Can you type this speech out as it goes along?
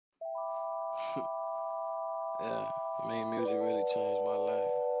Yeah, I mean, music really changed my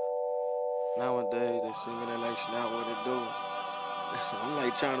life. Nowadays, they see me, they like, Snap, what it do? I'm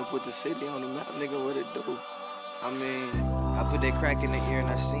like trying to put the city on the map, nigga, what it do? I mean, I put that crack in the ear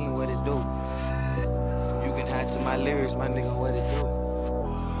and I seen what it do. You can hide to my lyrics, my nigga, what it do?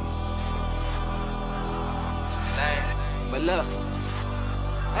 But look,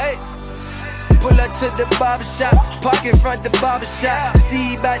 hey. Pull up to the barbershop, park in front the barbershop.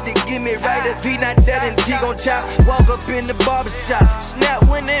 Steve about to give me right, if he not dead and T gon' chop. Walk up in the barbershop, Snap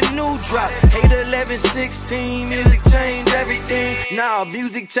when that new drop. 8/11/16, music changed everything. Nah,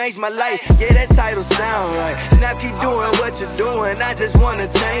 music changed my life, yeah that title sound right. Snap keep doing what you're doing, I just wanna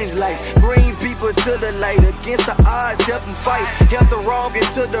change lives. Bring people to the light, against the odds, help them fight. Help the wrong and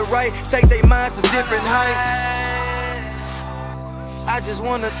to the right, take their minds to different heights. I just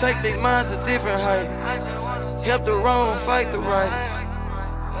wanna take their minds to different heights. Help the wrong, fight the right.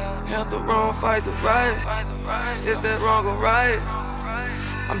 Help the wrong, fight the right. Is that wrong or right?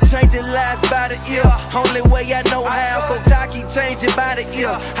 I'm changing lives by the ear, only way I know how. So I keep changing by the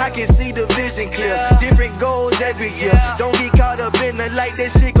ear, I can see the vision clear. Different goals every year, don't get caught up in the light.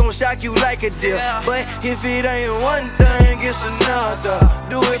 That shit gon' shock you like a deer. But if it ain't one thing, it's another.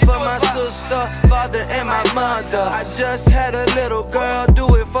 Do it for my sister, father, and my mother. I just had a little girl,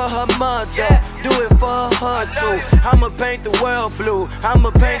 do it for her mother. Do it for her too. I'ma paint the world blue,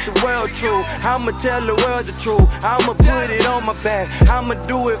 I'ma paint the world true. I'ma tell the world the truth, I'ma put it on my back. I'ma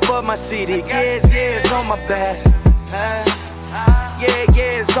do it for my city, yes, it's on my back. Yeah,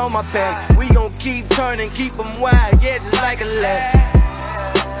 it's on my back. We gon' keep turning, keep them wide, yeah, just like a lag.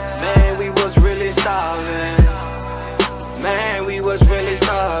 Man, we was really starving. Man, we was really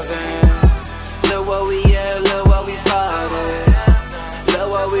starving. Look what we at, look what we started. Look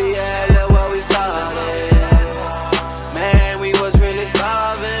what we at, look what we started. Man, we was really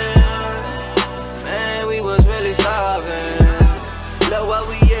starving. Man, we was really starving. Look what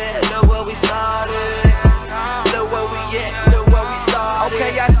we at, look what we started. Look what we at, look what we started.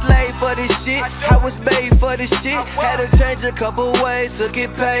 Okay, I slaved for this shit, I was made for this shit. Had to change a couple ways to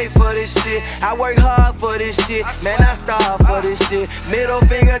get paid for this shit. I work hard for this shit, man, I starved for this shit. Middle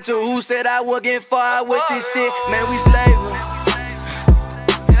finger to who said I would get far with this shit. Man, we slaving,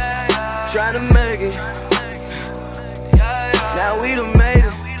 trying to make it. Now we done made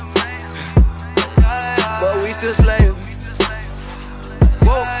it, but we still slaving.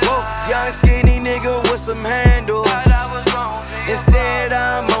 Whoa, young skinny nigga with some handles. Instead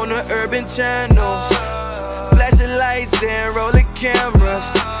I'm on the urban channels, flashing lights and rolling cameras,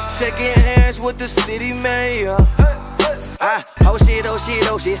 shaking hands with the city mayor. Oh shit,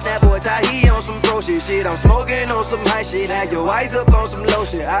 Snapboitye, he on some pro shit. I'm smoking on some high shit, had your eyes up on some low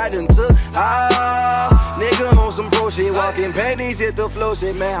shit. I done took nigga on some pro shit, walking panties hit the flow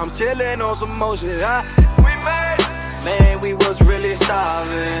shit. Man, I'm chillin' on some more shit. Man, we was really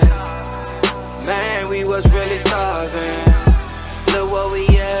starving. Man, we was really starving. Look what we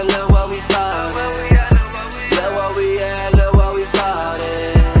at, look what we started. Look what we at, look what we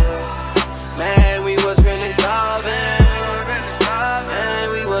started. Man, we was really starving.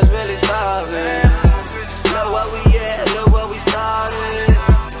 Man, we was really starving. Look what we at, look what we started.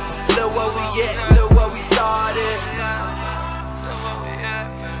 Look what we at, look what we started. Look what we at,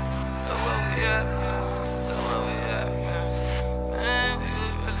 look what we at, look what we at. Man, we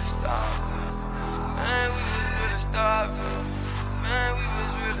was really starving. Man, we was really starving. Man, we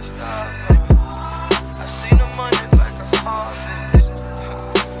was really starving. I seen the money like a harvest.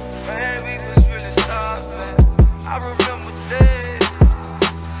 Man, we was really starving. I remember days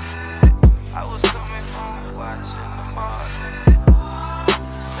I was coming home watching the market,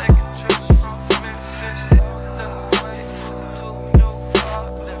 taking trips from Memphis all the way to New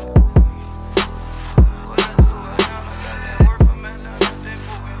Orleans. Put it to a down, I got that work for man down there, they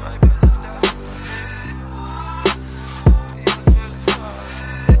move me right back to down.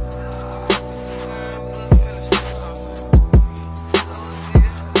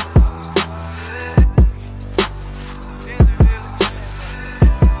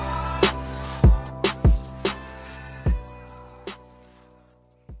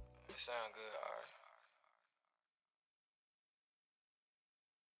 Sound good, alright.